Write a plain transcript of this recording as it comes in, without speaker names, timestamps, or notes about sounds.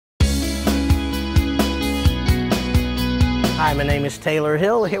Hi, my name is Taylor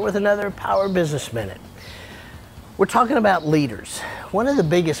Hill, here with another Power Business Minute. We're talking about leaders. One of the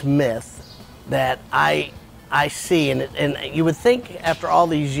biggest myths that I see, and you would think after all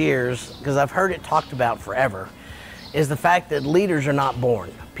these years, because I've heard it talked about forever, is the fact that leaders are not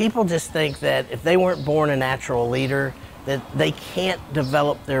born. People just think that if they weren't born a natural leader, that they can't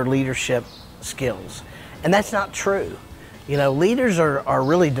develop their leadership skills. And that's not true. You know, leaders are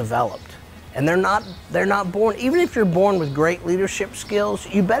really developed. And they're not born. Even if you're born with great leadership skills,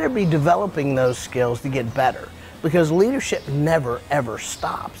 you better be developing those skills to get better, because leadership never ever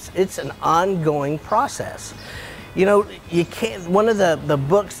stops. It's an ongoing process. You know, you can't. One of the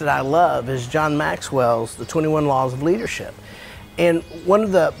books that I love is John Maxwell's The 21 Laws of Leadership, and one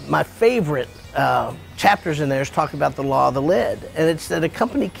of my favorite chapters in there is talking about the law of the lid, and it's that a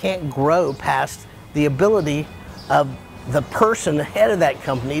company can't grow past the ability of the person head of that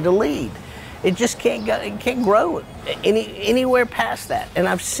company to lead. It just can't go, it can't grow anywhere past that. And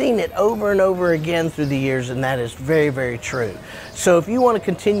I've seen it over and over again through the years, and that is very, very true. So if you want to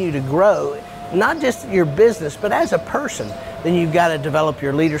continue to grow, not just your business, but as a person, then you've got to develop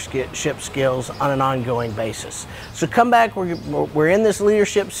your leadership skills on an ongoing basis. So come back, we're in this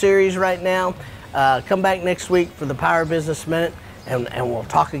leadership series right now. Come back next week for the Power Business Minute, and we'll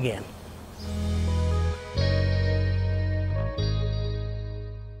talk again.